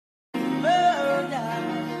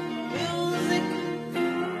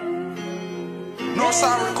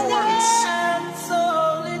HomaSlide recordings.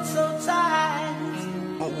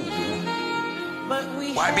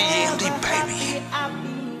 YBMD baby.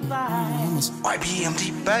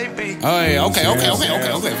 YBMD baby. Hey, okay,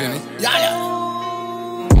 Vinny. Yeah.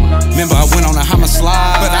 Remember I went on a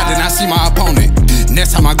HomaSlide, but I did not see my opponent.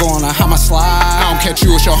 Next time I go on a HomaSlide, I don't catch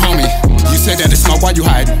you with your homie. You say that it's smoke while you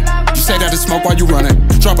hiding. You say that it's smoke while you running.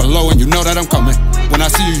 Drop it low and you know that I'm coming. When I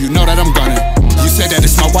see you, you know that I'm gunning. You say that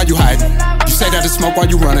it's smoke while you hiding. You say that it's smoke while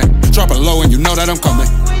you running. Drop it low and you know that I'm coming.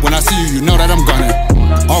 When I see you, you know that I'm gunning.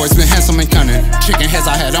 Always been handsome and cunning. Chicken heads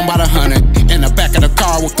I had, I'm about 100. In the back of the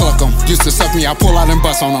car, I would cluck them. Used to suck me, I pull out and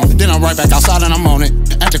bust on them. Then I'm right back outside and I'm on it.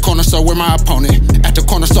 At the corner store with my opponent. At the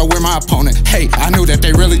corner store with my opponent. Hey, I knew that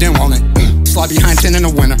they really didn't want it. Slide behind 10 in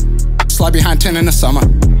the winter. Slide behind 10 in the summer.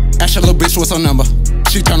 Ask your little bitch what's her number.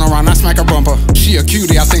 She turn around, I smack her bumper. She a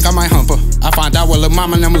cutie, I think I might hump her. I find out where lil'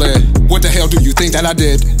 mama and them led. What the hell do you think that I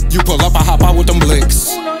did? You pull up, I hop out with them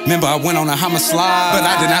blicks. Remember I went on a HomaSlide, but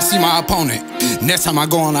I did not see my opponent. Next time I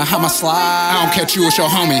go on a HomaSlide, I don't catch you with your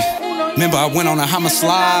homie. Remember I went on a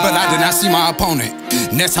HomaSlide, but I did not see my opponent.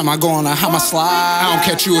 Next time I go on a HomaSlide, I don't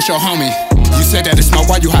catch you with your homie. You say that it's smoke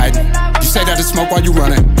while you hiding. You say that it's smoke while you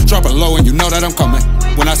running. Drop it low and you know that I'm coming.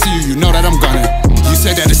 When I see you, you know that I'm gunning. You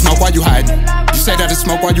say that it's smoke while you hiding. You say that it's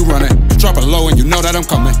smoke while you running. Drop it low and you know that I'm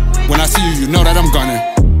coming. When I see you, you know that I'm gunning.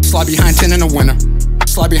 Slide behind 10 in the winter.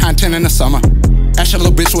 Slide behind 10 in the summer. Ask your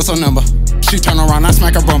little bitch what's her number. She turn around, I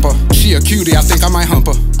smack her bumper. She a cutie, I think I might hump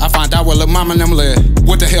her. I find out where lil' mama and them led.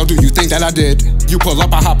 What the hell do you think that I did? You pull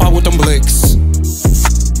up, I hop out with them blicks.